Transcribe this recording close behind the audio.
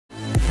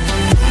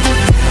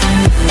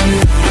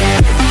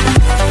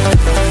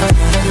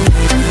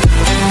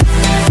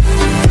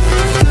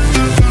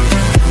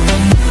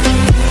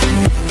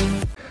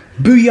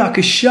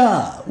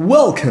Booyakasha!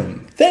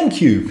 Welcome!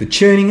 Thank you for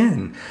tuning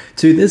in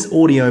to this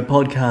audio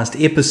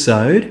podcast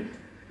episode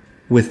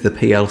with the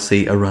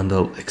PLC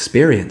Arundel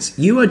Experience.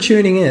 You are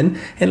tuning in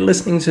and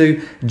listening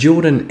to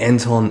Jordan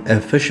Anton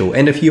Official.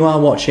 And if you are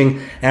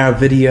watching our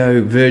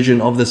video version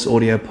of this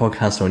audio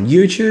podcast on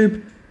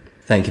YouTube,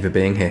 thank you for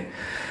being here.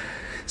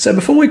 So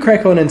before we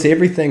crack on into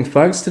everything,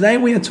 folks, today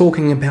we are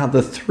talking about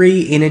the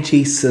 3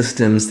 energy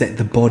systems that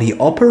the body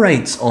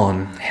operates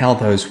on, how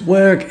those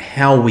work,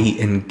 how we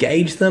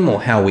engage them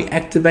or how we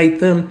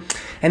activate them,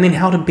 and then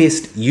how to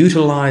best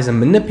utilize and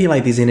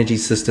manipulate these energy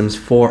systems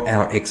for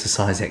our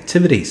exercise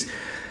activities.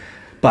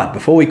 But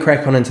before we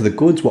crack on into the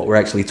goods, what we're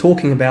actually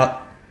talking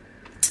about,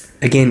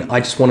 again, I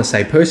just want to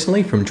say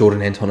personally from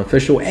Jordan Anton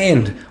Official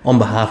and on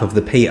behalf of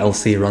the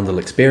PLC Arundel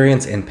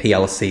Experience and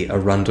PLC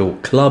Arundel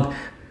Club,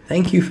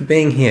 thank you for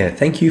being here.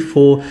 Thank you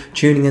for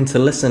tuning in to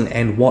listen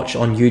and watch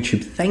on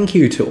YouTube. Thank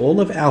you to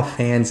all of our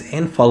fans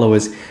and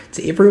followers,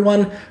 to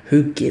everyone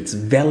who gets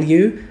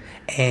value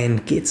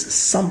and gets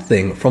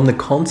something from the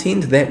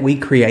content that we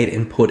create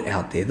and put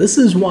out there. This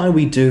is why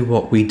we do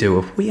what we do.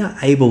 If we are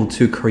able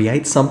to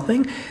create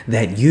something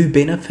that you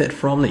benefit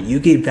from, that you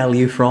get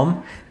value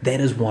from,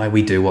 that is why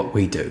we do what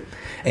we do.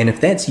 And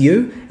if that's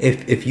you,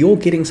 if you're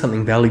getting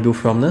something valuable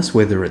from this,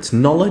 whether it's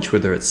knowledge,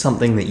 whether it's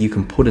something that you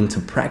can put into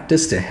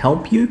practice to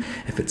help you,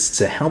 if it's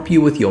to help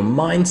you with your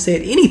mindset,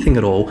 anything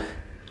at all,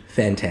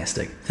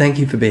 fantastic. Thank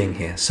you for being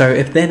here. So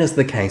if that is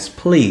the case,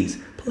 please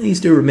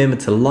do remember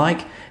to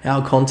like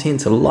our content,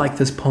 to like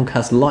this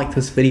podcast, like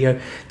this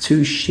video,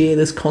 to share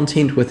this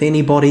content with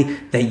anybody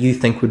that you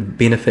think would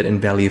benefit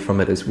and value from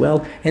it as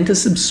well, and to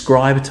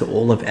subscribe to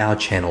all of our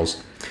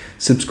channels.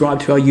 Subscribe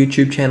to our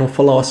YouTube channel,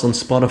 follow us on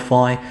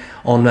Spotify,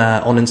 on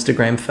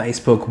Instagram,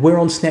 Facebook. We're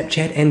on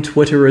Snapchat and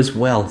Twitter as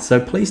well, so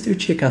please do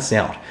check us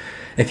out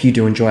if you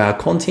do enjoy our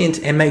content,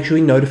 and make sure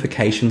your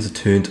notifications are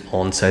turned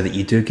on so that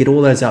you do get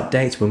all those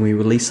updates when we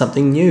release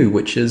something new,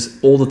 which is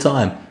all the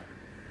time.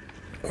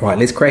 All right,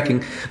 let's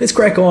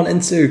crack on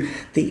into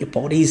the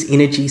body's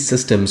energy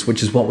systems,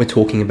 which is what we're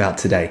talking about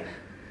today.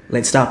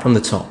 Let's start from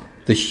the top.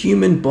 The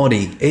human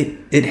body,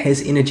 it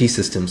has energy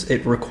systems.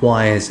 It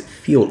requires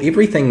fuel.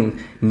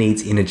 Everything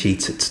needs energy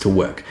to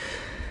work.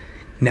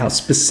 Now,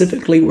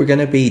 specifically, we're going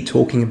to be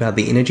talking about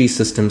the energy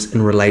systems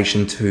in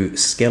relation to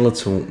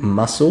skeletal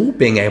muscle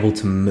being able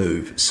to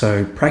move.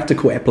 So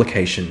practical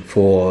application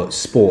for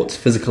sports,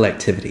 physical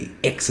activity,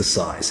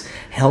 exercise,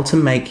 how to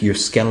make your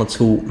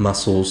skeletal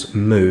muscles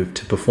move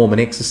to perform an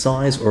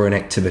exercise or an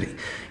activity.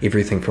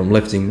 Everything from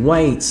lifting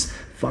weights,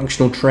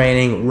 functional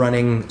training,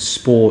 running,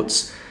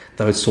 sports,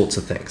 those sorts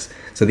of things.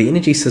 So the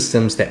energy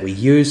systems that we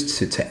use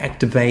to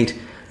activate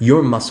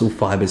your muscle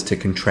fibers to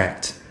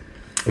contract,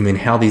 and then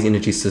how these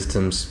energy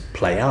systems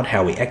play out,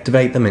 how we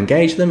activate them,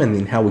 engage them, and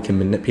then how we can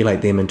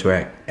manipulate them into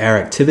our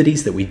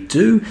activities that we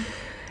do,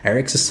 our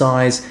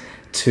exercise,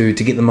 to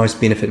get the most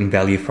benefit and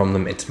value from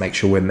them, and to make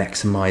sure we're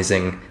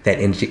maximizing that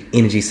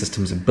energy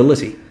system's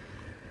ability.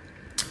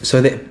 So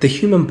that the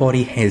human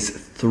body has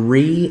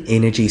 3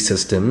 energy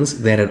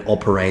systems that it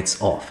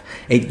operates off.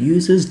 It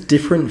uses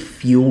different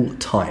fuel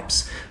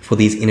types for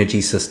these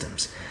energy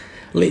systems.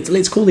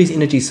 Let's call these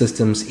energy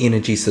systems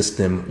energy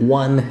system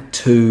 1,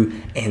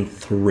 2, and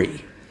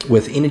 3.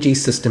 With energy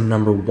system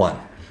number 1,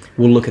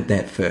 we'll look at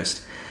that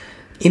first.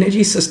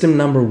 Energy system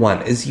number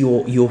 1 is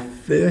your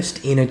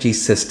first energy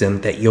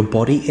system that your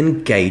body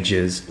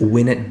engages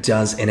when it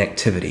does an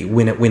activity.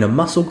 When a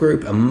muscle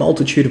group, a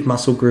multitude of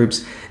muscle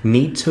groups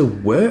need to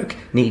work,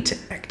 need to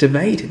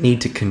activate,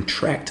 need to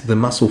contract the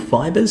muscle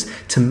fibers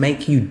to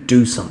make you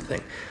do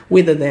something.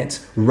 Whether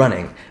that's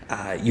running,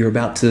 you're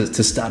about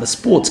to start a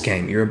sports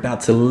game, you're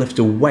about to lift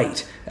a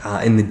weight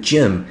in the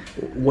gym,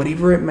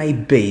 whatever it may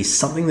be,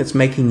 something that's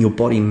making your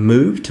body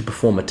move to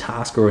perform a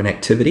task or an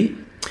activity.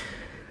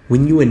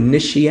 When you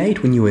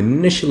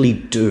initially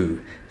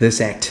do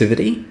this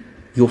activity,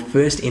 your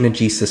first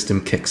energy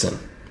system kicks in.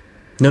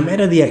 No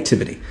matter the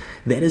activity,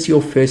 that is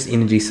your first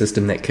energy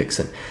system that kicks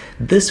in.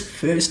 This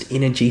first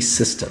energy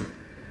system,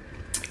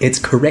 its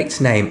correct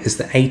name is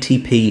the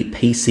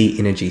ATP-PC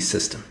energy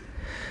system.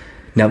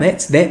 Now that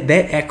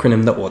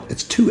acronym,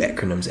 it's 2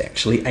 acronyms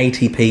actually,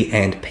 ATP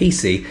and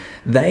PC.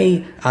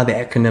 They are the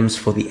acronyms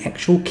for the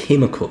actual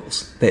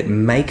chemicals that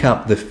make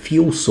up the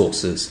fuel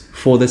sources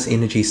for this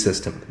energy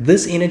system.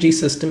 This energy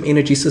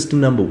system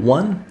number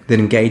 1 that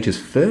engages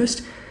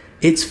first,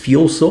 its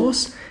fuel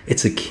source,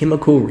 it's a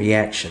chemical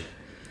reaction,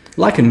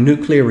 like a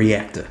nuclear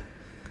reactor.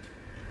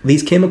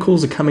 These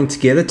chemicals are coming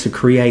together to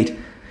create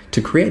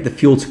the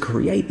fuel, to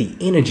create the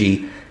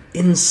energy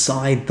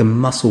inside the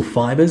muscle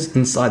fibers,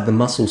 inside the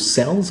muscle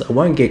cells. I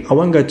won't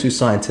go too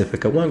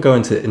scientific. I won't go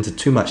into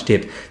too much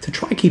depth. To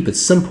try to keep it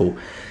simple,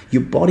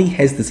 your body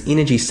has this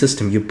energy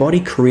system. Your body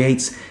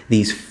creates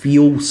these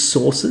fuel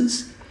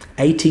sources,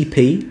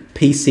 ATP,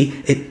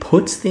 PC. It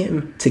puts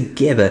them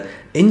together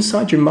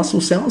inside your muscle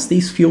cells.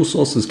 These fuel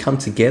sources come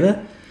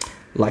together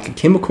like a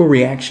chemical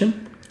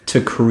reaction to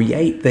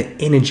create the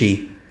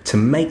energy to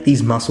make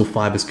these muscle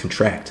fibers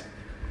contract.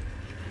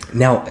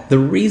 Now, the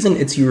reason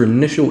it's your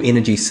initial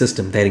energy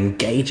system that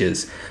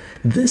engages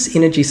This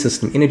energy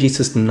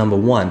system number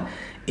 1,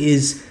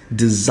 is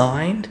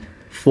designed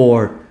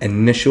for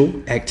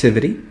initial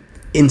activity,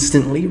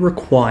 instantly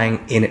requiring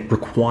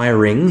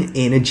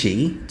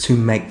energy to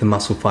make the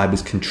muscle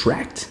fibers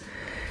contract.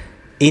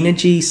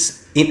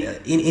 Energies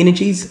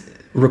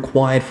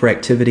required for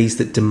activities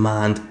that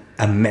demand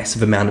a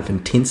massive amount of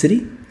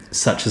intensity,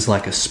 such as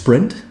like a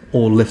sprint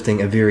or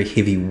lifting a very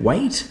heavy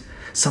weight,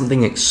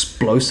 something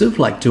explosive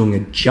like doing a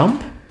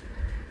jump.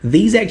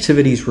 These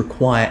activities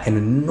require an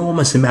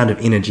enormous amount of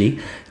energy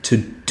to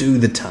do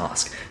the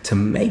task, to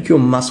make your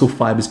muscle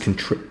fibers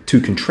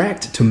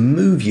contract, to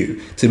move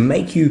you, to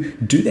make you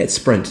do that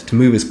sprint, to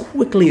move as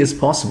quickly as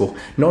possible.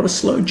 Not a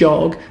slow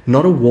jog,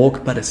 not a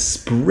walk, but a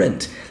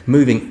sprint,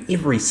 moving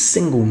every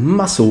single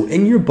muscle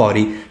in your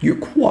body, your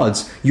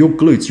quads, your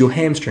glutes, your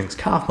hamstrings,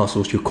 calf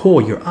muscles, your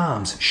core, your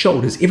arms,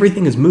 shoulders,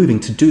 everything is moving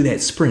to do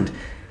that sprint.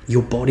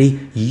 Your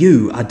body,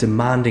 you are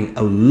demanding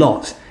a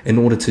lot in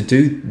order to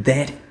do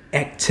that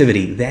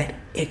activity, that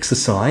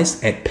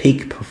exercise at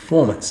peak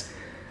performance.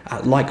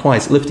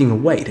 Likewise, lifting a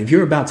weight. If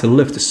you're about to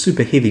lift a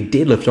super heavy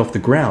deadlift off the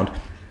ground,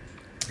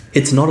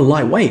 it's not a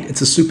light weight, it's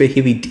a super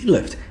heavy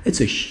deadlift.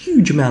 It's a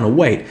huge amount of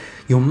weight.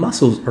 Your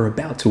muscles are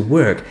about to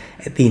work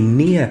at their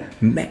near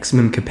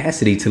maximum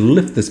capacity to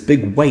lift this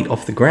big weight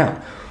off the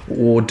ground.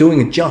 Or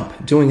doing a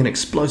jump, doing an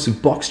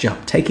explosive box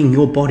jump, taking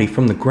your body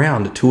from the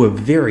ground to a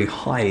very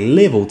high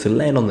level to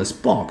land on this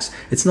box.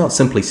 It's not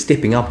simply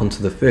stepping up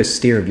onto the first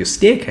stair of your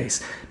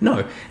staircase.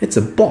 No, it's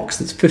a box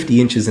that's 50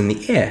 inches in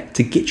the air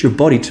to get your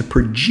body to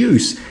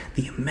produce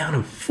the amount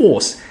of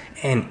force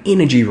and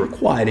energy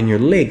required in your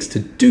legs to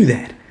do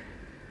that.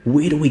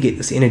 Where do we get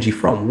this energy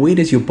from? Where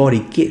does your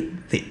body get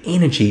the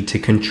energy to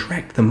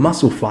contract the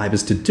muscle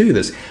fibers to do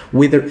this?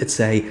 Whether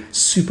it's a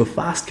super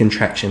fast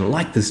contraction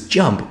like this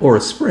jump or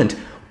a sprint,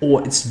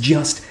 or it's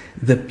just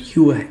the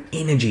pure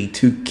energy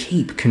to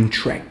keep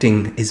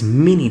contracting as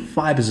many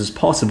fibers as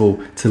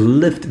possible to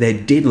lift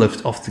that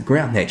deadlift off the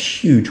ground, that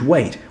huge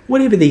weight,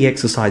 whatever the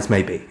exercise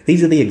may be.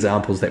 These are the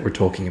examples that we're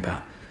talking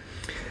about.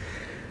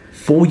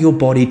 For your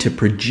body to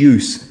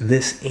produce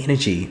this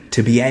energy,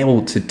 to be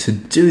able to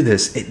do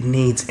this, it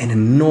needs an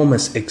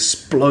enormous,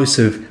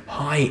 explosive,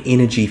 high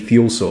energy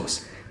fuel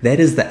source.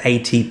 That is the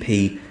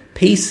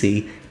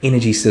ATP-PC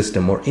energy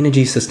system, or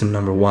energy system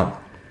number 1.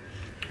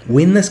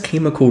 When this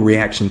chemical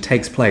reaction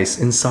takes place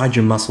inside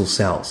your muscle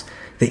cells,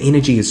 the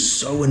energy is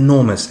so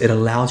enormous it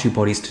allows your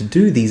bodies to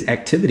do these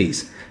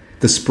activities,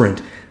 the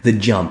sprint, the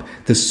jump,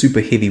 the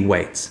super heavy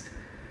weights.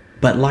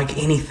 But like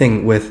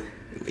anything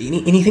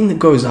that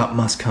goes up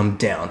must come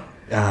down.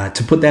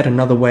 To put that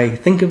another way,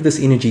 think of this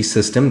energy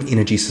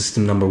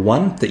system number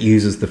 1, that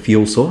uses the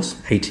fuel source,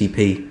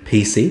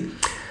 ATP-PC.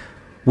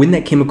 When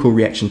that chemical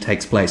reaction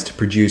takes place to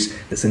produce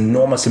this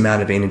enormous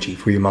amount of energy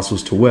for your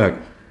muscles to work,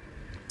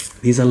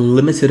 there's a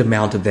limited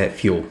amount of that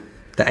fuel,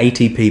 the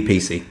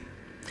ATP-PC.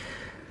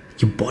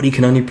 Your body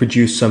can only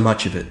produce so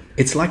much of it.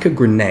 It's like a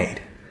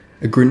grenade.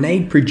 A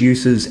grenade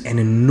produces an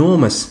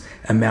enormous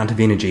amount of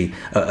energy,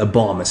 a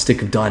bomb, a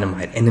stick of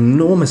dynamite, an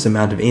enormous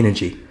amount of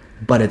energy,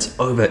 but it's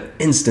over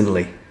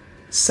instantly.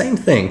 Same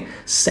thing,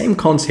 same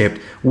concept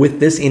with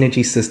this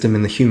energy system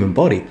in the human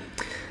body.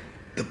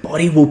 The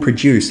body will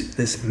produce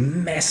this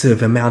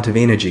massive amount of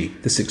energy,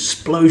 this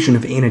explosion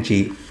of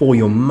energy for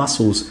your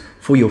muscles,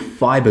 for your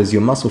fibers,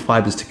 your muscle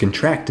fibers to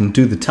contract and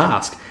do the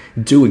task,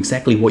 do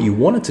exactly what you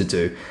want it to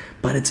do,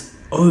 but it's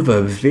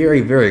over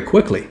very, very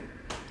quickly.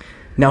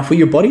 Now, for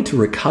your body to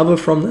recover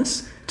from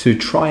this, to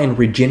try and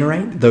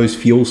regenerate those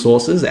fuel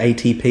sources,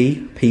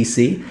 ATP,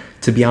 PC,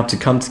 to be able to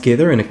come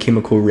together in a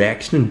chemical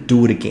reaction and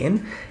do it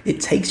again, it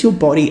takes your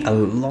body a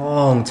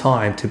long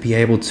time to be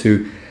able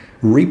to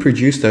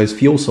reproduce those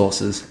fuel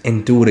sources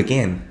and do it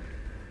again.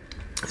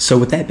 So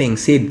with that being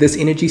said, this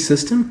energy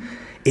system,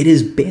 it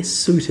is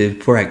best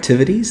suited for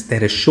activities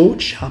that are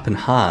short, sharp, and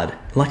hard,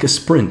 like a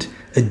sprint,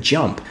 a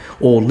jump,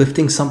 or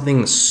lifting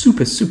something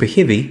super, super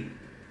heavy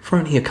for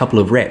only a couple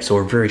of reps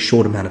or a very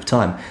short amount of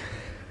time.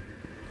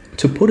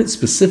 To put it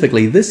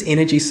specifically, this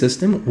energy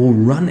system will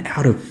run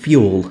out of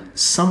fuel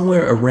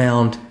somewhere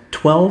around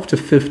 12 to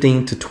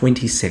 15 to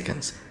 20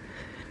 seconds.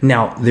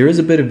 Now, there is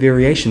a bit of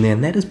variation there,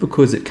 and that is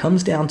because it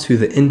comes down to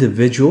the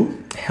individual,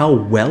 how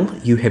well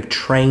you have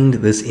trained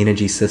this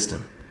energy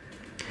system.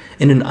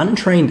 In an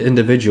untrained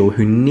individual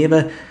who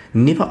never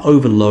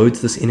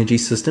overloads this energy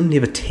system,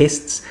 never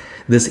tests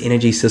this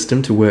energy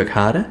system to work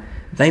harder,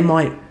 they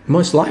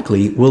most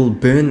likely will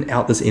burn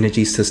out this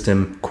energy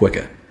system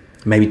quicker.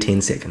 Maybe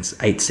 10 seconds,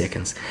 8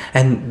 seconds.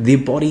 And their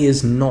body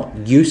is not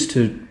used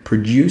to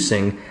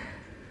producing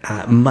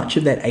much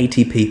of that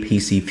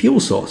ATP-PC fuel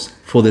source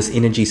for this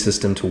energy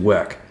system to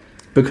work,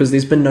 because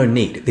there's been no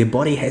need. Their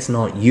body has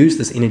not used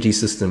this energy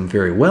system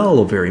very well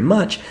or very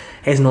much,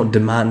 has not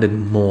demanded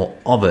more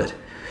of it.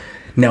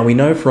 Now, we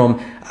know from,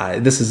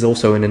 this is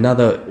also in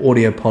another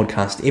audio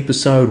podcast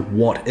episode,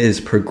 what is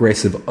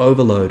progressive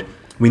overload.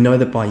 We know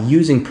that by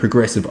using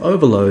progressive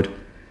overload,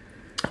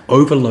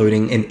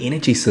 Overloading an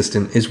energy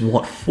system is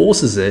what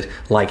forces it,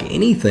 like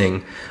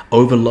anything,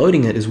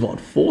 overloading it is what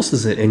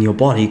forces it in your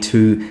body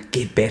to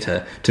get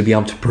better, to be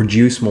able to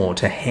produce more,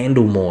 to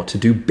handle more, to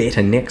do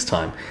better next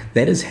time.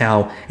 That is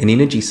how an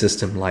energy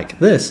system like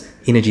this,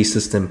 energy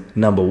system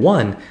number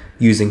 1,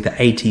 using the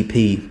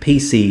ATP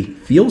PC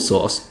fuel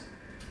source,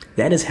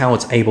 that is how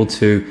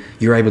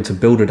you're able to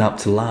build it up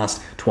to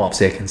last 12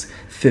 seconds,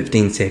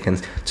 15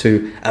 seconds,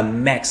 to a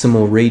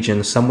maximal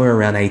region somewhere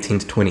around 18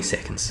 to 20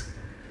 seconds.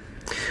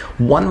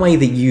 One way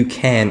that you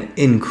can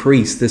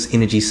increase this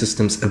energy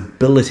system's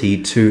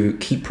ability to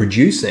keep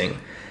producing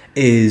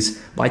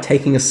is by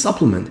taking a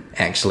supplement,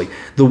 actually.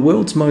 The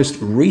world's most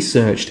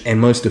researched and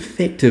most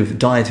effective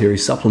dietary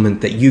supplement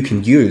that you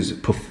can use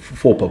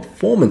for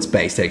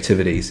performance-based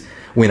activities.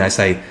 When I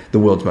say the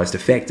world's most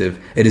effective,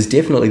 it is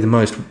definitely the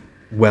most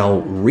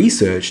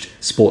well-researched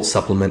sports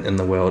supplement in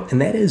the world, and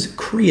that is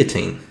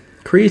creatine.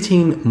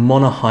 Creatine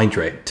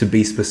monohydrate, to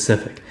be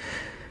specific.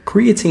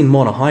 Creatine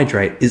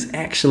monohydrate is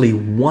actually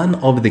one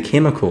of the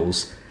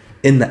chemicals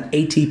in the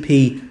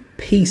ATP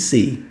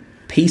PC,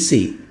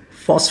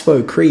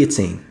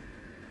 phosphocreatine.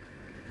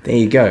 There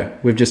you go.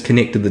 We've just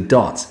connected the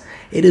dots.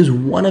 It is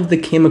one of the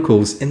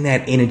chemicals in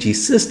that energy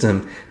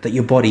system that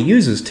your body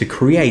uses to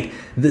create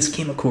this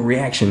chemical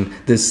reaction,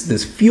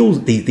 these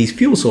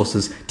fuel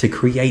sources to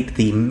create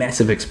the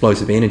massive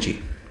explosive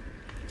energy.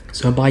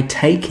 So by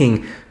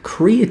taking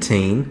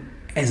creatine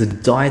as a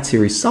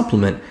dietary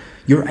supplement,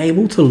 you're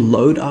able to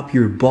load up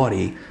your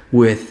body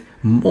with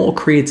more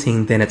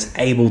creatine than it's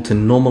able to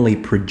normally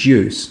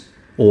produce,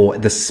 or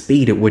the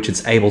speed at which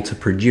it's able to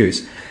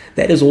produce.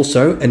 That is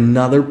also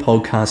another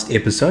podcast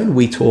episode.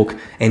 We talk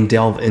and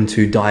delve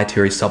into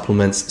dietary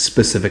supplements,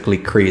 specifically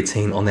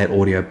creatine, on that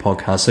audio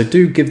podcast. So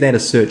do give that a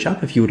search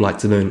up if you would like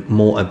to learn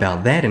more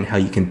about that and how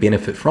you can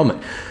benefit from it.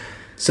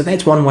 So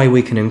that's one way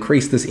we can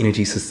increase this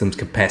energy system's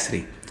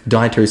capacity.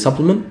 Dietary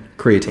supplement,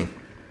 creatine.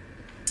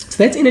 So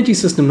that's energy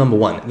system number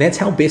 1. That's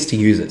how best to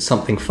use it.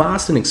 Something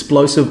fast and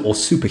explosive or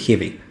super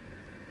heavy.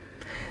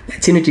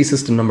 That's energy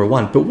system number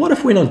 1. But what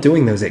if we're not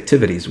doing those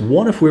activities?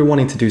 What if we're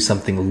wanting to do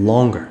something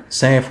longer?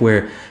 Say if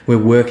we're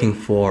working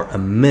for a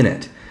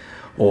minute,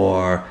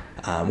 or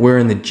we're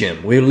in the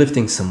gym, we're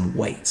lifting some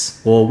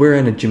weights, or we're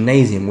in a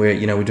gymnasium where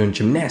we're doing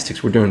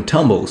gymnastics, we're doing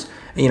tumbles,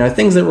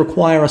 things that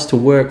require us to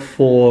work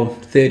for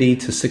 30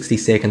 to 60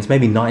 seconds,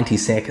 maybe 90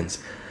 seconds.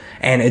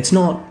 And it's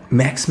not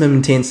maximum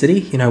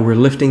intensity. We're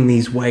lifting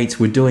these weights,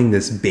 we're doing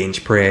this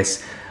bench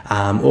press,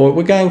 or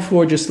we're going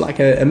for just like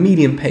a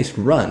medium paced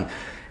run.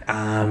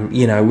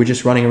 We're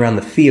just running around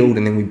the field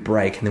and then we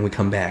break and then we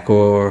come back.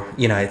 Or,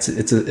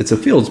 it's a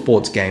field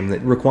sports game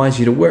that requires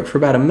you to work for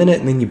about a minute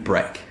and then you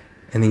break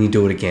and then you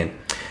do it again.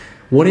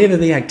 Whatever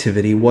the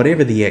activity,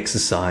 whatever the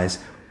exercise,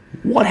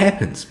 what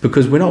happens?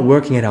 Because we're not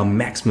working at our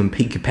maximum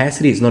peak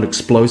capacity. It's not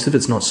explosive.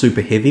 It's not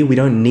super heavy. We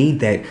don't need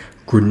that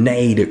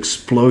grenade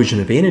explosion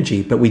of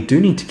energy, but we do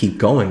need to keep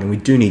going and we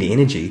do need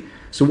energy.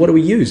 So what do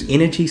we use?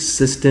 Energy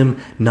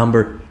system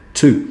number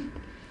 2.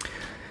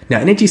 Now,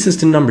 energy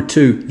system number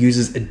 2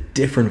 uses a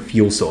different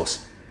fuel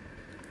source.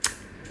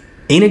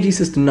 Energy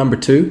system number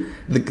 2,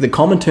 the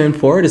common term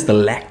for it is the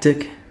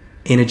lactic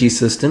energy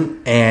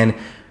system, and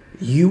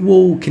you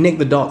will connect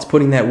the dots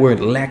putting that word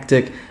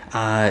lactic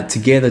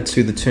together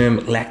to the term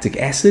lactic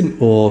acid,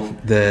 or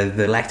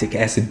the lactic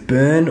acid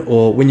burn,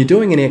 or when you're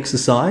doing an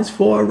exercise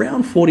for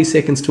around 40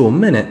 seconds to a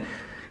minute,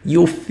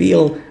 you'll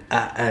feel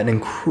an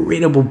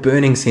incredible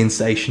burning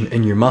sensation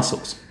in your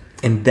muscles.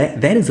 And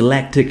that is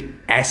lactic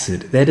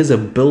acid. That is a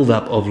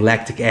buildup of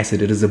lactic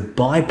acid. It is a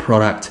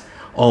byproduct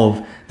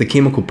of the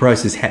chemical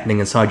process happening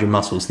inside your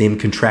muscles, them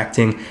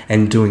contracting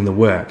and doing the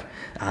work.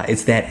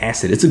 It's that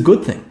acid. It's a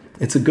good thing.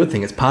 It's a good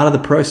thing. It's part of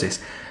the process.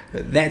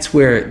 That's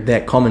where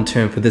that common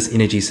term for this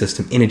energy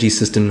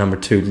system number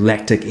 2,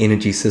 lactic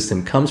energy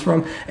system, comes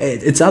from.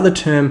 Its other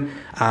term,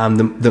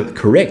 the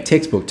correct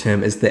textbook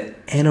term, is the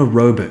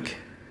anaerobic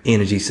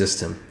energy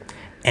system.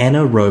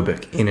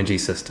 Anaerobic energy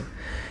system.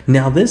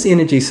 Now, this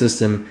energy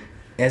system,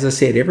 as I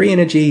said, every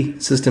energy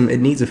system, it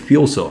needs a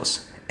fuel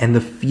source. And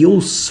the fuel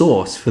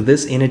source for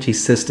this energy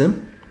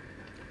system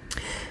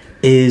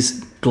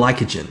is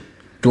glycogen.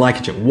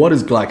 Glycogen. What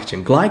is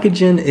glycogen?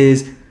 Glycogen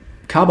is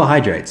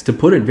carbohydrates. To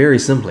put it very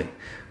simply,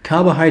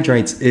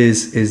 carbohydrates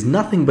is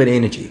nothing but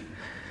energy.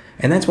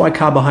 And that's why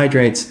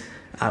carbohydrates,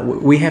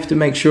 we have to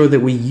make sure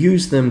that we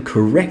use them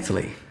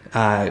correctly.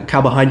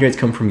 Carbohydrates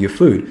come from your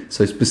food.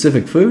 So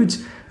specific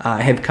foods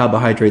have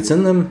carbohydrates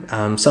in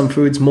them, some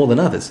foods more than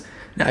others.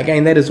 Now,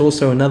 again, that is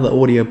also another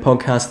audio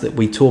podcast that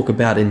we talk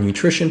about in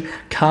nutrition,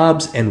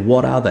 carbs and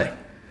what are they.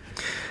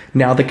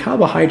 Now, the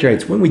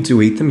carbohydrates, when we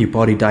do eat them, your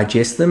body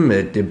digests them,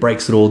 it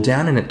breaks it all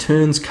down, and it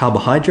turns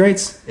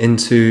carbohydrates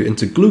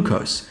into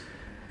glucose.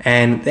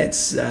 And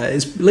that's,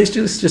 let's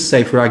just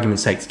say, for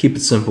argument's sake, to keep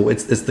it simple,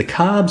 it's the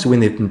carbs when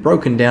they've been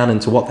broken down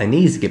into what they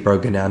need to get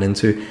broken down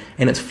into,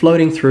 and it's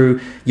floating through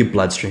your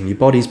bloodstream. Your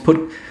body's put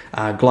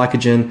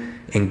glycogen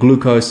and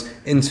glucose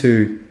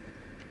into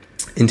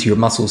your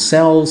muscle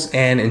cells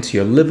and into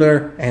your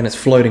liver, and it's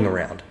floating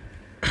around.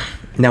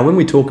 Now, when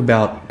we talk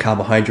about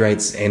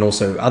carbohydrates and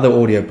also other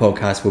audio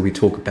podcasts where we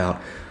talk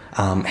about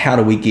how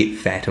do we get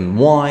fat and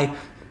why,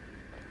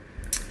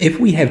 if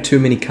we have too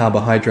many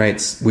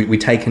carbohydrates, we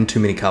take in too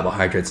many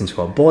carbohydrates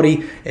into our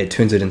body, it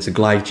turns it into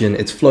glycogen,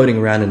 it's floating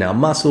around in our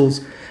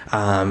muscles,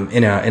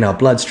 in our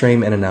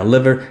bloodstream and in our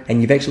liver,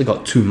 and you've actually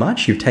got too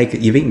much, you've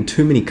eaten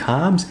too many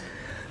carbs,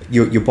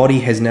 your body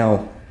has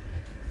now...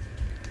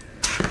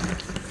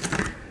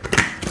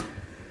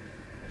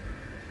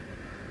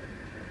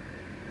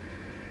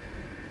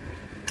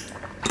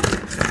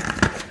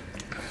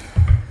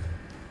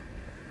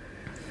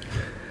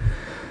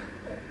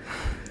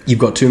 You've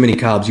got too many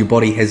carbs, your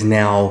body has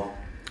now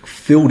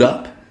filled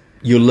up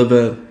your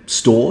liver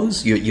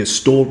stores, your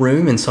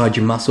storeroom inside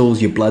your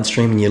muscles, your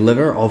bloodstream and your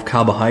liver of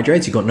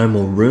carbohydrates. You've got no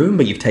more room,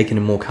 but you've taken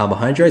in more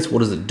carbohydrates. What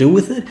does it do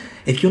with it?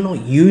 If you're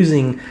not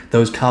using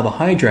those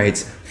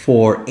carbohydrates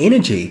for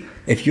energy,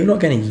 if you're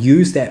not going to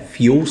use that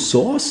fuel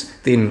source,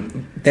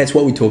 then that's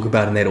what we talk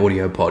about in that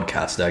audio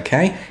podcast,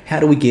 okay? How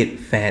do we get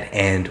fat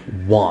and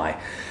why?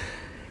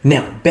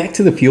 Now, back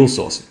to the fuel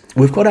source.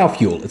 We've got our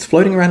fuel. It's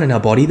floating around in our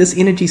body. This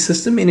energy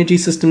system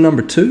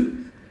number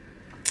 2,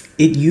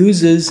 it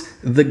uses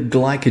the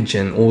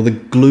glycogen or the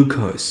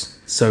glucose.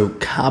 So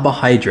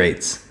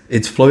carbohydrates.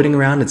 It's floating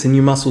around. It's in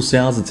your muscle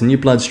cells. It's in your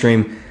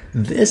bloodstream.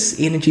 This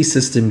energy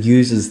system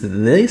uses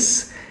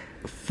this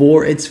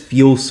for its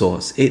fuel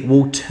source. It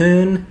will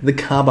turn the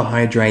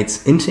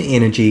carbohydrates into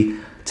energy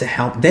to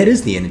help. That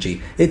is the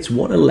energy. It's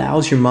what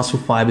allows your muscle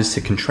fibers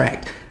to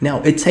contract.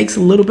 Now, it takes a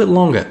little bit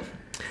longer.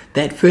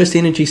 That first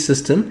energy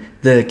system,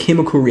 the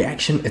chemical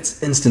reaction,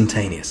 it's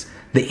instantaneous.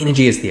 The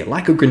energy is there,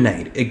 like a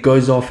grenade. It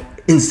goes off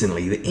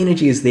instantly. The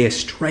energy is there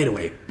straight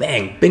away.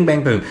 Bang, bing,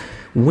 bang, boom.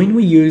 When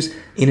we use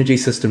energy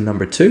system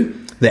number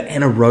 2, the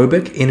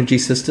anaerobic energy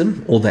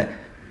system, or that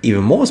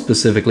even more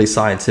specifically,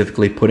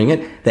 scientifically putting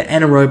it, the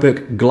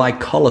anaerobic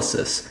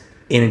glycolysis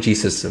energy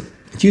system.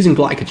 It's using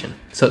glycogen.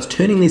 So it's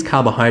turning these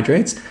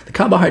carbohydrates. The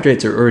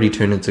carbohydrates are already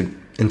turned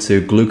into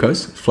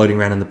glucose, floating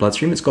around in the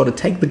bloodstream. It's got to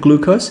take the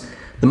glucose,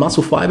 the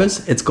muscle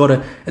fibers, it's got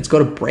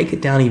to break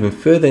it down even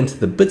further into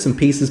the bits and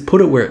pieces,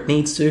 put it where it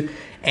needs to,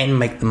 and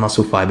make the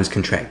muscle fibers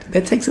contract.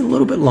 That takes a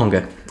little bit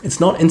longer. It's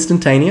not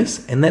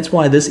instantaneous, and that's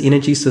why this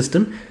energy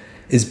system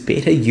is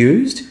better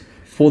used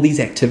for these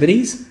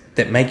activities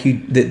that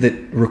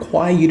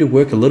require you to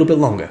work a little bit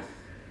longer.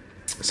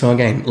 So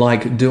again,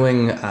 like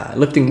doing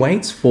lifting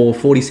weights for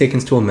 40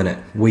 seconds to a minute,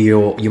 where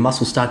your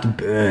muscles start to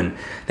burn,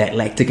 that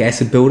lactic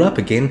acid buildup.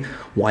 Again,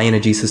 why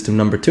energy system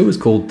number 2 is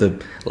called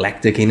the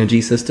lactic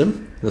energy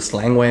system, the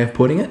slang way of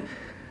putting it,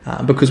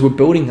 because we're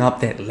building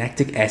up that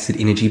lactic acid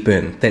energy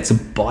burn. That's a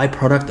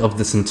byproduct of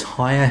this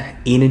entire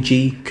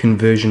energy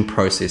conversion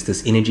process,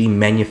 this energy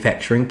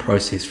manufacturing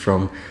process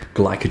from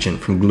glycogen,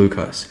 from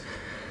glucose.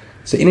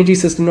 So energy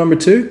system number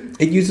 2,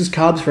 it uses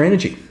carbs for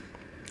energy.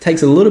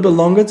 Takes a little bit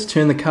longer to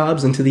turn the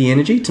carbs into the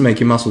energy to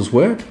make your muscles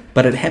work,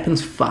 but it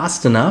happens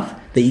fast enough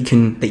that you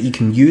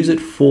can use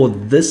it for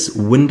this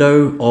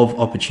window of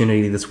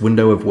opportunity, this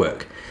window of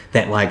work.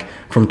 That like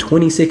from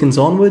 20 seconds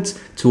onwards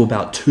to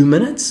about 2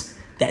 minutes,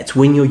 that's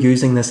when you're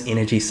using this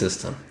energy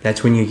system.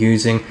 That's when you're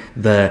using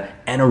the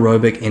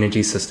anaerobic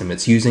energy system.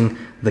 It's using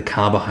the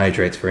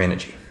carbohydrates for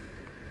energy.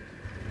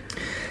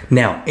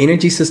 Now,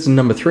 energy system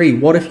number 3,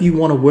 what if you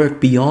want to work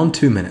beyond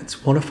 2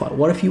 minutes? What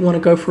if you want to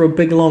go for a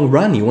big long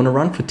run? You want to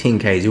run for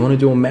 10Ks, you want to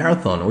do a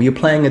marathon, or you're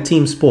playing a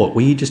team sport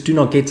where you just do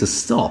not get to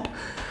stop.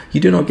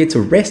 You do not get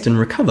to rest and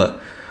recover.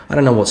 I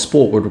don't know what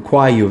sport would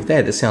require you of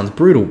that. That sounds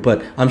brutal,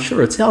 but I'm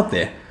sure it's out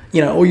there.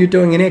 Or you're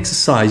doing an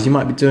exercise, you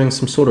might be doing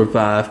some sort of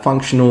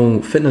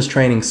functional fitness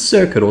training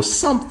circuit or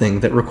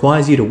something that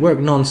requires you to work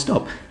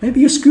non-stop.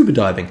 Maybe you're scuba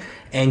diving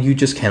and you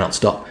just cannot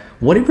stop.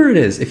 Whatever it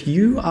is, if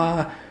you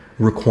are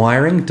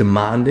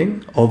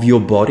demanding of your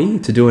body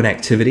to do an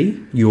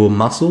activity, your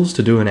muscles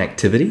to do an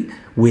activity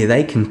where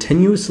they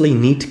continuously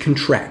need to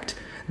contract,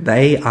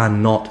 they are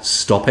not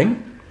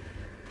stopping.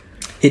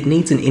 It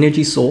needs an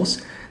energy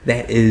source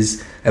that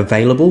is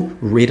available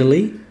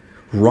readily,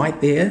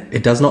 right there.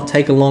 It does not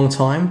take a long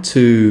time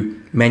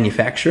to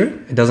manufacture it.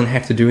 It doesn't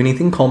have to do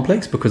anything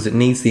complex because it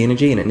needs the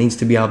energy and it needs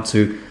to be able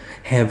to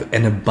have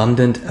an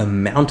abundant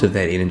amount of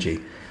that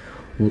energy.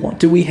 What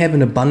do we have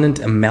an abundant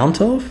amount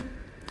of?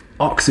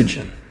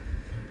 Oxygen.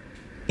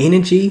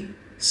 Energy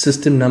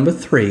system number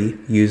 3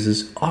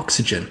 uses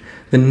oxygen.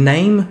 The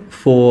name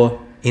for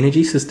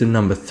energy system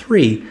number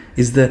 3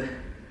 is the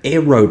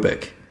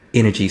aerobic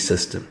energy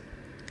system.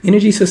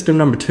 Energy system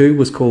number 2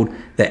 was called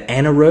the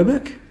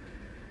anaerobic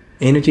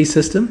energy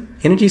system.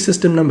 Energy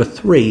system number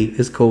 3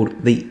 is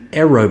called the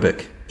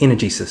aerobic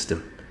energy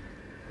system.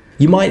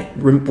 You might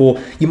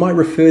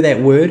refer that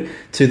word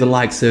to the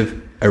likes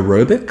of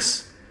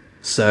aerobics.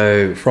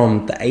 So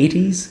from the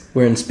 80s,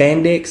 we're in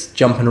spandex,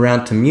 jumping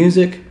around to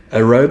music,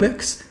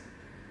 aerobics.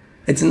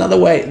 It's another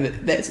way,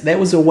 that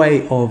was a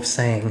way of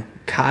saying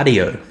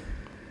cardio.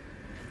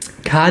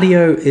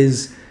 Cardio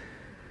is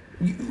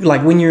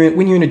like when you're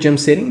in a gym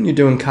setting and you're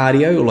doing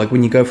cardio, or like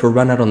when you go for a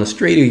run out on the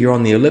street, or you're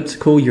on the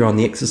elliptical, you're on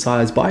the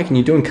exercise bike and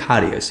you're doing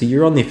cardio. So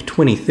you're on there for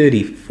 20,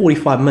 30,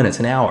 45 minutes,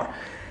 an hour.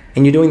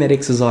 and you're doing that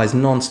exercise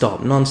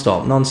non-stop,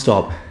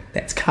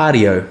 that's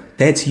cardio.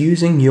 That's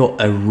using your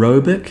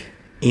aerobic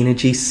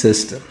energy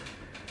system.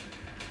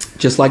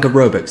 Just like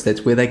aerobics,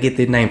 that's where they get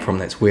their name from.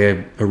 That's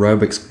where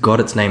aerobics got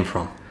its name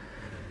from.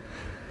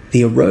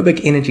 The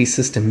aerobic energy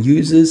system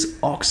uses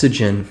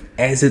oxygen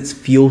as its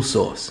fuel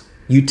source.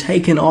 You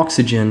take in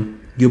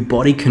oxygen, your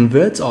body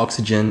converts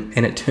oxygen,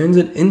 and it turns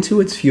it into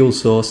its fuel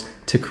source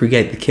to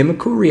create the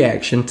chemical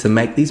reaction to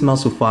make these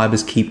muscle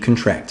fibers keep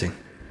contracting.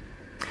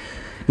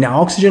 Now,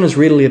 oxygen is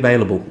readily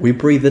available. We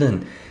breathe it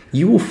in.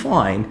 You will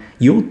find,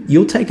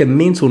 you'll take a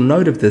mental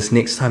note of this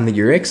next time that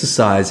you're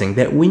exercising,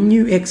 that when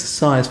you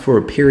exercise for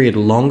a period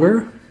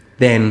longer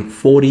than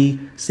 40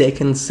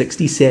 seconds,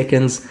 60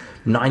 seconds,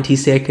 90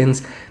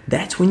 seconds,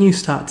 that's when you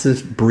start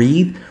to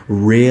breathe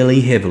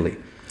really heavily.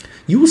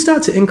 You will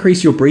start to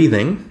increase your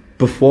breathing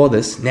before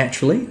this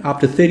naturally.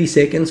 After 30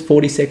 seconds,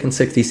 40 seconds,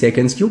 60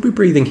 seconds, you'll be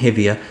breathing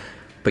heavier,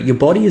 but your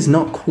body is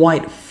not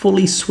quite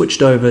fully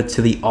switched over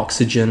to the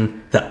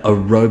oxygen, the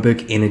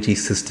aerobic energy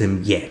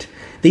system yet.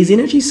 These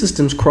energy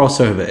systems cross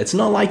over. It's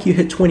not like you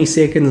hit 20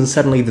 seconds and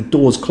suddenly the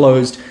door's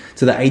closed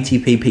to the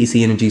ATP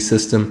PC energy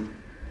system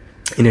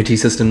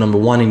number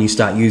 1, and you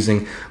start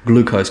using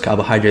glucose,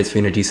 carbohydrates for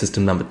energy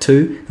system number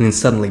 2, and then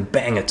suddenly,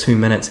 bang, at 2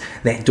 minutes,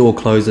 that door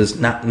closes,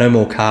 no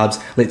more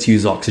carbs, let's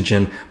use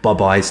oxygen,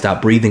 bye-bye,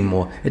 start breathing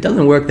more. It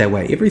doesn't work that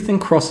way. Everything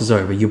crosses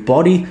over. Your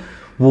body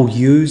will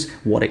use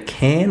what it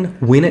can,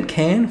 when it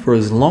can, for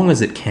as long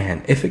as it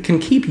can. If it can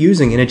keep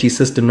using energy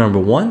system number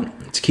 1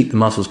 to keep the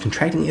muscles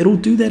contracting, it'll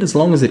do that as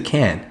long as it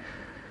can.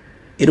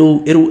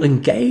 It'll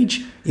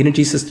engage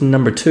energy system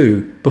number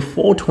 2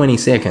 before 20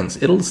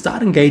 seconds. It'll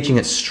start engaging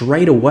it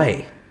straight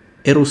away.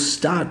 It'll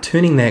start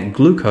turning that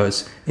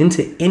glucose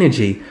into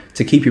energy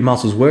to keep your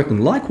muscles working.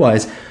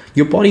 Likewise,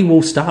 your body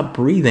will start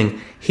breathing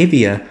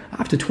heavier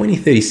after 20,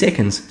 30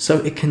 seconds so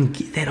it can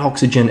get that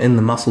oxygen in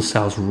the muscle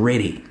cells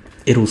ready.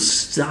 It'll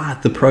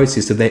start the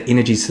process of that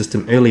energy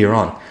system earlier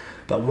on.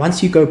 But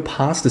once you go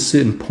past a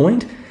certain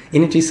point,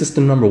 energy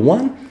system number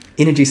 1,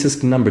 energy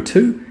system number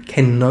 2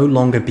 can no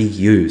longer be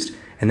used.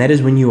 And that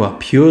is when you are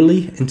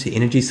purely into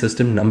energy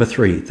system number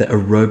 3, the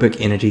aerobic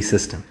energy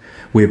system.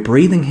 We're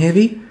breathing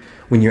heavy.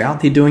 When you're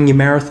out there doing your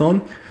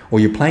marathon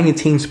or you're playing in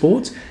team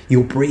sports,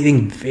 you're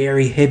breathing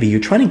very heavy. You're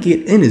trying to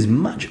get in as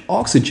much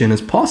oxygen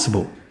as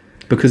possible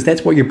because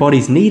that's what your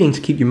body's needing to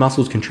keep your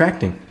muscles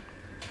contracting.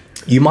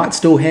 You might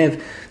still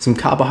have some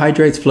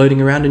carbohydrates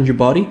floating around in your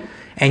body,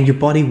 and your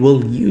body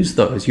will use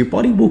those. Your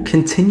body will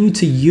continue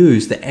to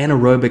use the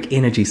anaerobic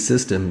energy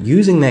system,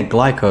 using that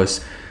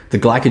glycose, the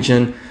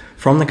glycogen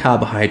from the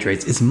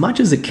carbohydrates as much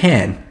as it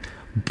can.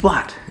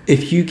 But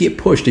if you get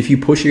pushed, if you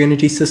push your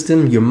energy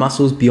system, your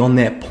muscles beyond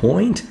that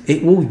point,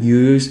 it will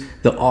use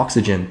the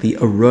oxygen, the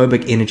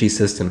aerobic energy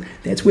system.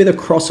 That's where the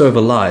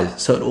crossover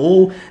lies. So it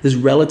all is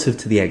relative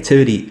to the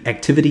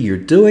activity you're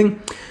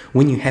doing.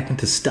 When you happen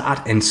to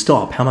start and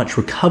stop, how much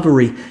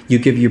recovery you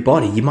give your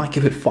body. You might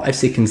give it 5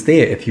 seconds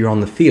there if you're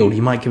on the field.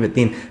 You might give it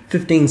then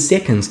 15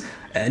 seconds,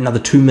 another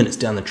 2 minutes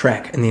down the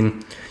track, and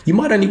then you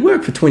might only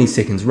work for 20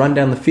 seconds, run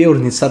down the field,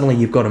 and then suddenly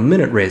you've got a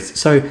minute rest.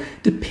 So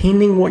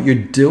depending what you're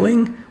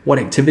doing, what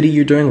activity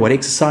you're doing, what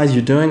exercise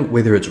you're doing,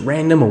 whether it's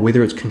random or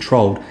whether it's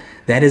controlled,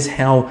 that is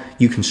how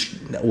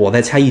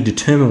that's how you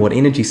determine what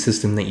energy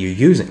system that you're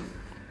using.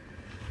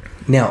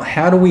 Now,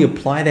 how do we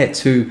apply that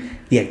to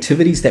the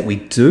activities that we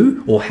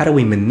do, or how do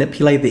we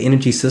manipulate the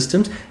energy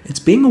systems? It's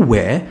being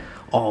aware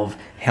of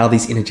how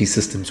these energy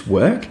systems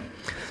work.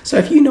 So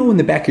if you know in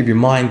the back of your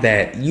mind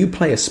that you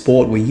play a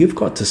sport where you've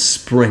got to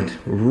sprint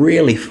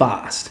really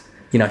fast,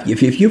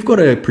 if you've got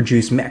to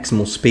produce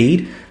maximal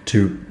speed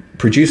to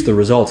produce the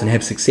results and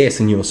have success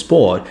in your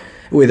sport,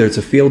 whether it's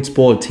a field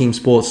sport, team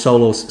sport,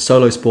 solo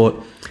sport,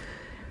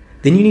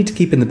 then you need to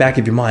keep in the back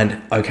of your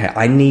mind, okay,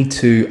 I need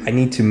to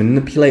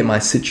manipulate my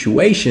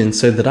situation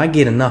so that I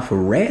get enough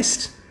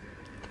rest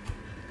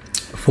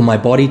for my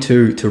body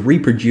to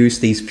reproduce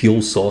these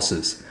fuel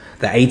sources,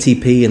 the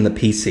ATP and the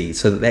PC,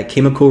 so that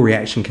chemical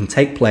reaction can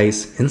take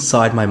place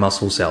inside my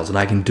muscle cells and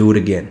I can do it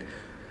again.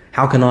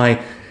 How can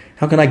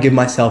I give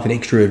myself an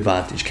extra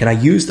advantage? Can I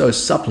use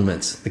those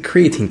supplements, the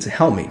creatine, to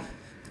help me?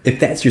 If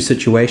that's your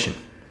situation.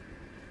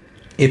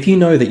 If you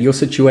know that your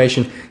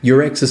situation,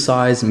 your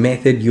exercise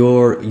method,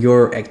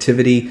 your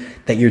activity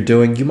that you're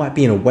doing, you might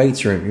be in a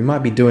weights room, you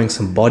might be doing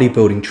some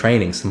bodybuilding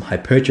training, some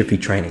hypertrophy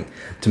training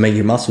to make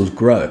your muscles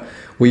grow,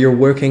 where you're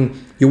working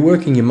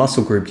your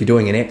muscle group, you're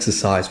doing an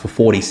exercise for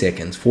 40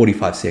 seconds,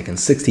 45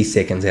 seconds, 60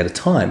 seconds at a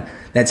time.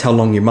 That's how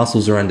long your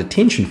muscles are under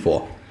tension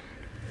for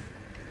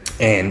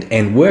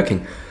and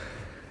working.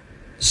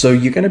 So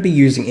you're going to be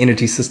using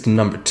energy system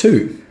number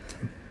 2.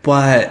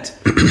 But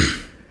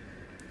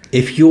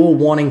if you're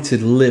wanting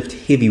to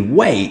lift heavy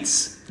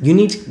weights, you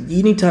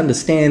need to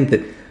understand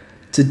that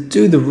to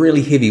do the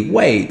really heavy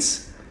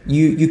weights,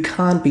 you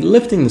can't be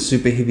lifting the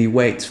super heavy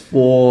weights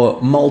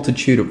for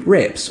multitude of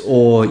reps,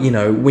 or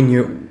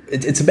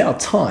it's about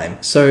time.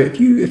 So if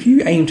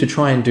you aim to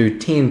try and do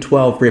 10,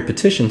 12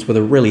 repetitions with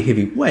a really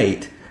heavy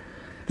weight,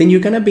 then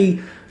you're going to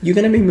be you're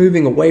going to be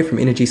moving away from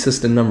energy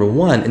system number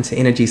 1 into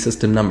energy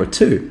system number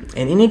 2.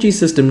 And energy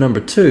system number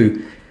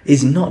 2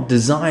 is not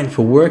designed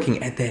for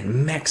working at that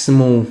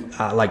maximal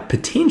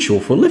potential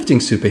for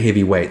lifting super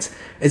heavy weights.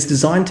 It's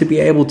designed to be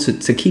able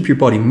to keep your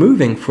body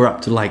moving for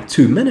up to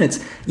 2 minutes,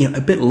 a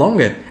bit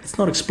longer. It's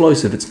not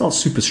explosive, it's not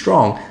super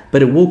strong,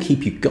 but it will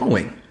keep you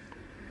going.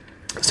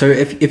 So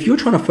if you're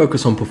trying to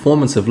focus on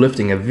performance of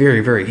lifting a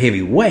very, very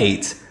heavy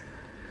weight,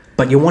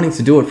 but you're wanting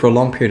to do it for a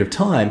long period of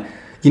time,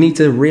 you need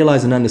to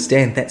realize and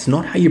understand that's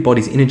not how your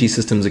body's energy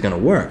systems are going to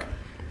work.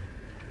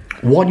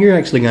 What you're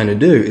actually going to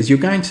do is you're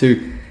going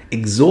to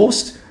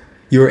exhaust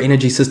your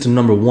energy system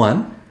number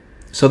 1.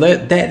 So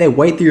that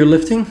weight that you're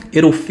lifting,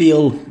 it'll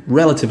feel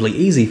relatively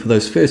easy for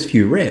those first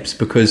few reps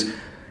because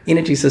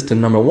energy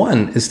system number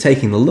 1 is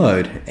taking the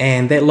load,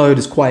 and that load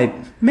is quite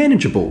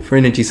manageable for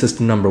energy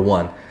system number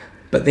 1.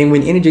 But then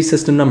when energy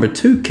system number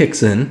 2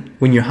 kicks in,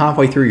 when you're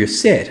halfway through your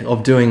set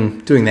of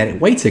doing that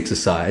weights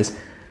exercise,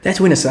 that's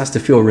when it starts to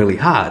feel really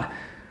hard,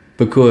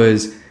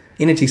 because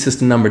energy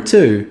system number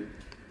 2,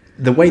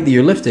 the weight that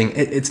you're lifting,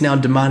 it's now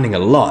demanding a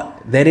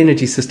lot. That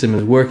energy system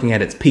is working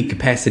at its peak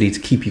capacity to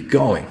keep you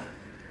going.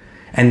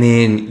 And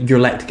then your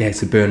lactic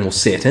acid burn will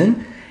set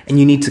in, and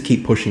you need to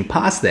keep pushing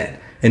past that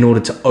in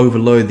order to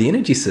overload the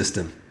energy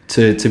system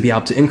to be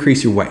able to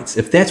increase your weights.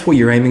 If that's what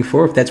you're aiming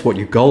for, if that's what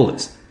your goal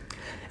is.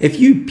 If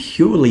you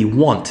purely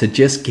want to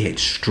just get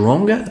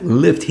stronger,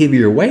 lift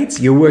heavier weights,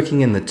 you're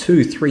working in the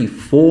 2, 3,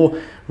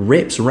 4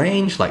 reps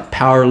range, like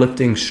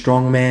powerlifting,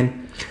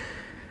 strongman,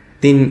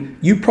 then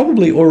you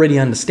probably already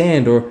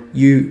understand, or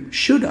you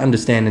should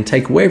understand and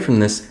take away from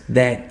this,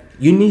 that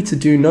you need to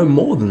do no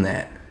more than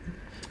that.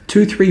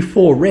 2, 3,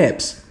 4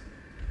 reps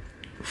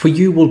for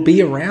you will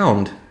be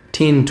around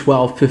 10,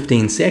 12,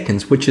 15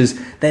 seconds, which is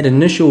that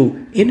initial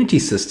energy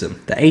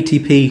system, the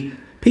ATP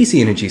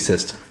PC energy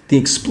system, the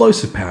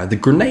explosive power, the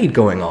grenade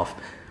going off,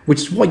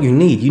 which is what you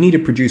need. You need to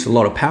produce a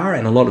lot of power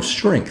and a lot of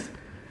strength.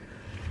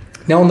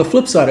 Now, on the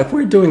flip side, if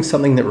we're doing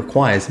something that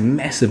requires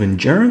massive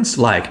endurance,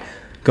 like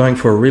going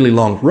for a really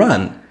long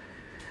run,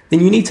 then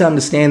you need to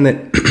understand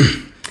that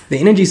the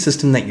energy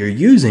system that you're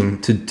using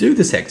to do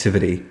this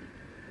activity,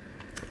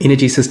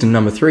 energy system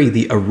number 3,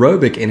 the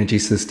aerobic energy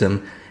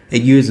system,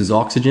 it uses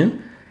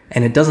oxygen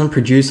and it doesn't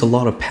produce a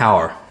lot of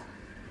power.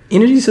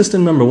 Energy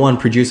system number 1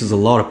 produces a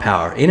lot of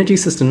power. Energy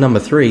system number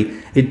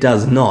 3, it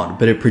does not,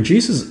 but it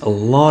produces a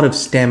lot of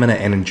stamina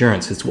and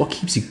endurance. It's what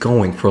keeps you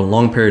going for a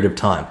long period of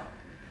time.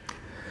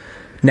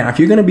 Now, if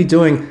you're going to be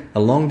doing a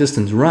long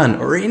distance run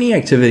or any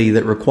activity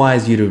that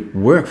requires you to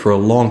work for a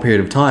long period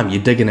of time,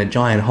 you're digging a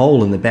giant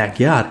hole in the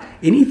backyard,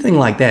 anything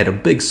like that, a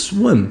big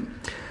swim,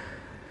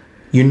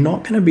 you're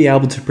not going to be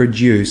able to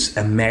produce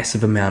a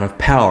massive amount of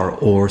power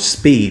or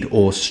speed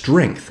or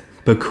strength,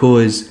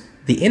 because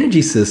the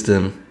energy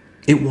system,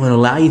 it won't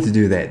allow you to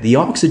do that. The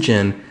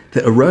oxygen, the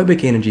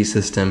aerobic energy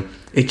system,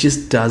 it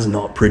just does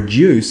not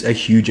produce a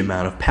huge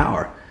amount of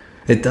power.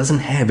 It doesn't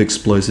have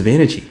explosive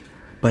energy,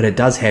 but it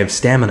does have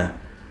stamina.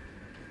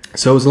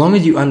 So as long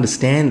as you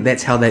understand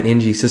that's how that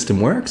energy system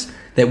works,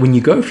 that when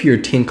you go for your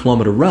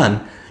 10-kilometer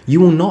run,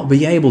 you will not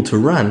be able to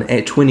run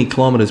at 20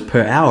 kilometers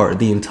per hour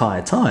the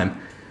entire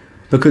time.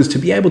 Because to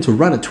be able to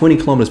run at 20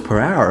 kilometers per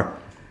hour,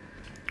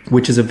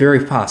 which is a very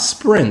fast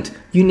sprint,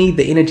 you need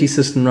the energy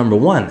system number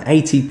 1,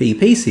 ATP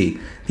PC,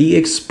 the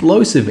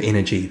explosive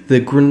energy, the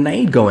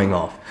grenade going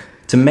off,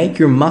 to make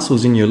your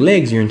muscles in your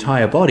legs, your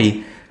entire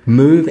body,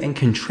 move and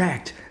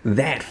contract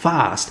that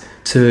fast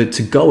to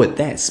go at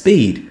that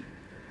speed.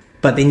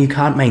 But then you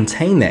can't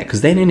maintain that,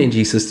 because that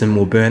energy system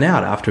will burn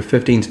out after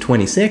 15 to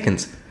 20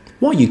 seconds.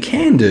 What you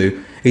can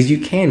do is you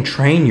can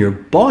train your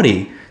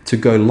body to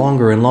go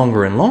longer and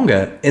longer and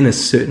longer in a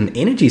certain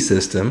energy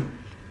system.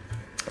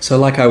 So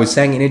like I was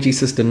saying, energy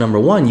system number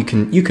 1,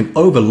 you can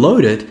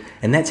overload it,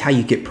 and that's how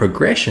you get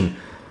progression.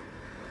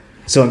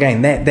 So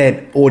again,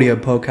 that audio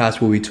podcast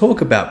where we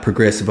talk about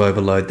progressive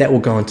overload, that will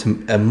go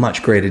into a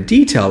much greater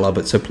detail of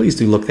it, so please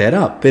do look that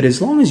up. But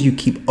as long as you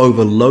keep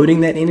overloading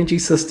that energy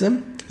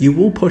system, you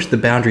will push the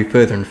boundary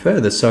further and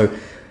further. So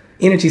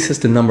energy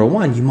system number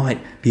 1, you might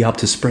be able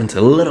to sprint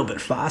a little bit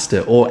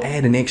faster, or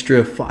add an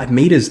extra 5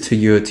 meters to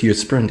your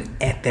sprint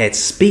at that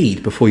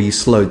speed before you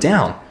slow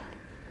down.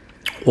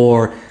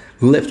 Or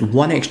lift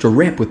 1 extra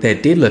rep with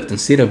that deadlift.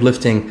 Instead of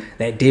lifting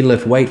that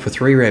deadlift weight for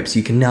 3 reps,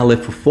 you can now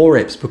lift for 4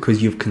 reps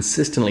because you've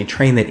consistently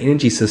trained that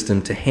energy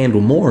system to handle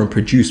more and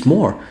produce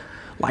more.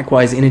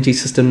 Likewise, energy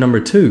system number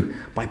 2,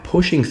 by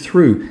pushing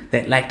through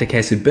that lactic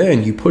acid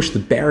burn, you push the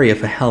barrier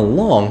for how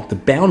long, the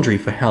boundary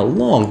for how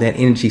long that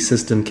energy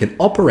system can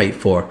operate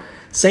for.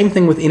 Same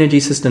thing with energy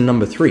system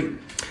number 3.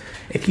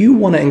 If you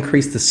want to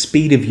increase the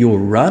speed of your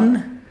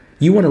run,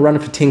 you want to run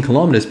for 10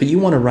 kilometers, but you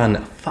want to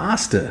run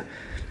faster,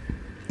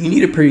 you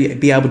need to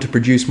be able to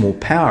produce more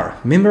power.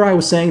 Remember I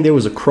was saying there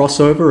was a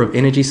crossover of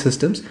energy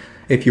systems?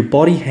 If your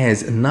body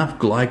has enough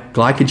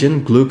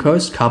glycogen,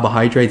 glucose,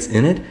 carbohydrates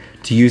in it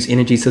to use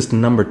energy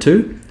system number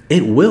 2,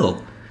 it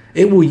will.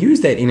 It will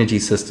use that energy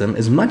system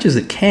as much as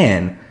it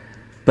can.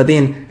 But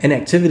then an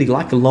activity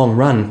like a long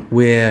run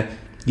where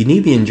you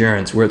need the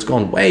endurance, where it's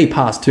gone way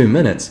past 2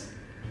 minutes,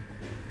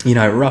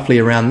 roughly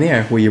around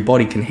there where your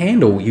body can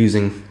handle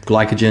using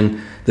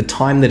glycogen, the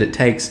time that it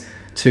takes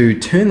to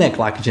turn that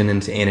glycogen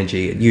into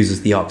energy. It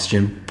uses the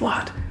oxygen.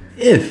 But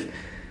if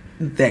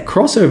that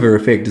crossover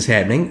effect is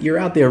happening, you're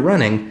out there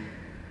running,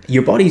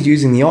 your body's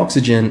using the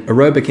oxygen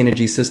aerobic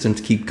energy system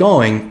to keep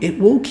going, it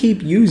will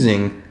keep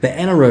using the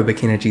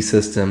anaerobic energy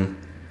system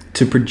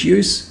to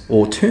produce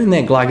or turn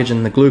that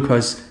glycogen, the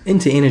glucose,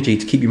 into energy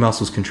to keep your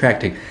muscles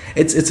contracting.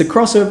 It's a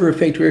crossover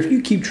effect where if you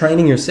keep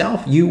training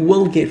yourself, you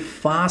will get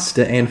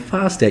faster and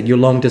faster at your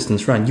long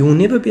distance run. You will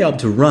never be able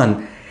to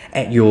run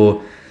at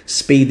your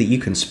speed that you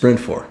can sprint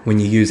for when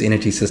you use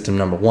energy system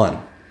number 1.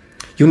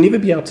 You'll never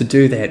be able to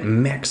do that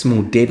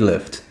maximal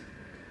deadlift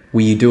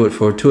where you do it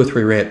for 2 or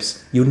 3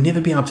 reps. You'll never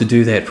be able to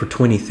do that for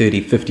 20,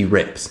 30, 50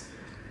 reps.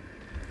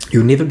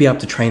 You'll never be able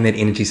to train that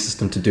energy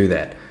system to do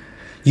that.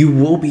 You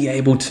will be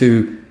able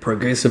to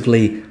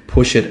progressively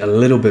push it a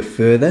little bit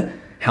further,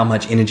 how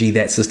much energy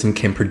that system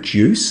can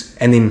produce,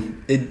 and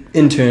then it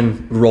in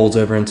turn rolls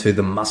over into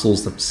the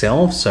muscles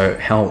themselves, so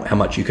how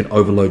much you can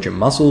overload your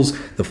muscles,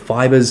 the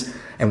fibers,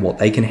 and what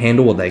they can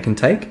handle, what they can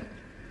take.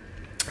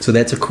 So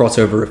that's a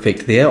crossover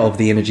effect there of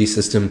the energy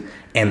system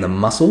and the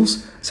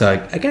muscles.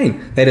 So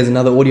again, that is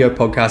another audio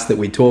podcast that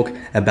we talk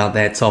about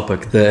that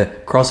topic, the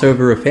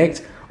crossover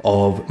effect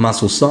of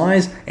muscle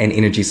size and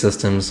energy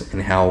systems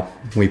and how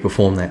we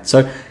perform that.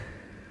 So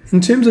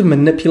in terms of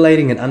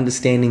manipulating and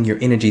understanding your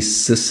energy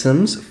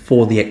systems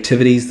for the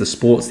activities, the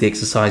sports, the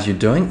exercise you're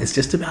doing, it's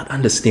just about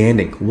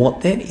understanding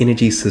what that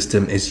energy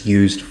system is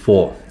used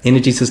for.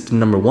 Energy system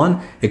number 1,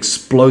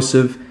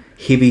 explosive,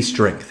 heavy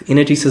strength.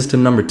 Energy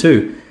system number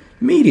 2,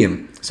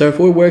 medium. So if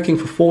we're working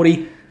for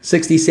 40,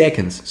 60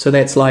 seconds, so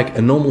that's like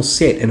a normal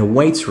set in a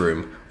weights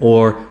room,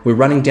 or we're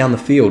running down the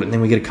field and then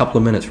we get a couple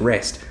of minutes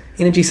rest.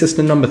 Energy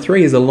system number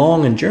 3 is a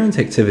long endurance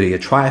activity, a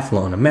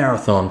triathlon, a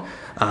marathon,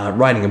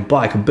 riding a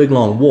bike, a big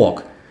long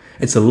walk.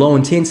 It's a low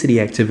intensity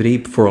activity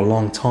for a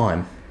long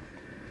time.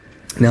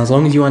 Now, as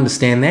long as you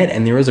understand that,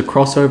 and there is a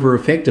crossover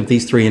effect of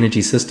these 3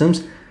 energy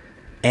systems,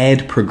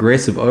 add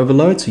progressive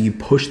overload, so you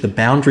push the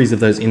boundaries of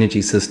those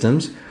energy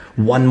systems,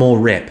 1 more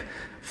rep,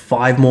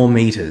 5 more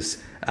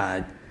meters,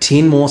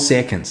 10 more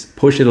seconds,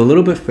 push it a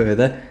little bit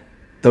further,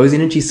 those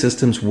energy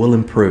systems will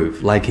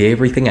improve like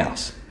everything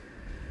else.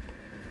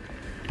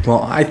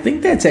 Well, I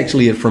think that's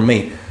actually it from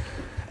me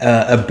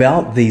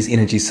about these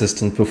energy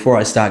systems before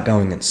I start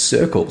going in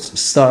circles.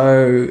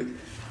 So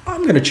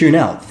I'm going to tune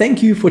out.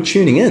 Thank you for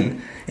tuning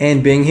in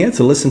and being here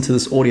to listen to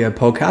this audio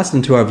podcast,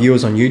 and to our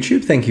viewers on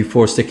YouTube, thank you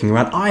for sticking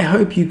around. I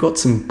hope you got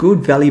some good,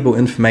 valuable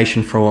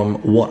information from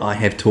what I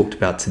have talked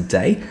about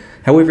today.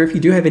 However, if you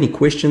do have any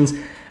questions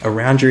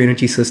around your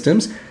energy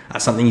systems,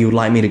 something you would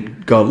like me to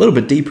go a little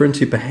bit deeper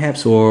into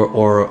perhaps,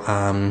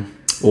 or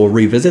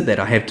revisit that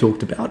I have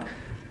talked about,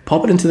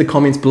 pop it into the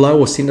comments below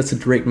or send us a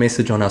direct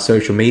message on our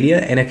social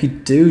media. And if you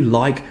do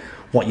like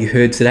what you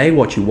heard today,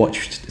 what you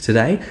watched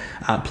today,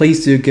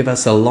 please do give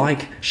us a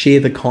like, share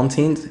the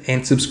content,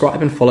 and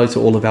subscribe and follow to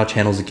all of our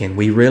channels again.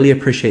 We really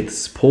appreciate the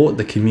support,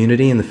 the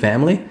community, and the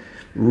family.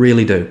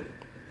 Really do.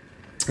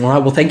 All right,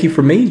 well, thank you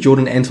from me,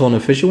 Jordan Anton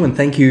Official, and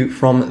thank you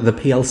from the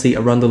PLC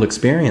Arundel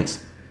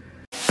Experience.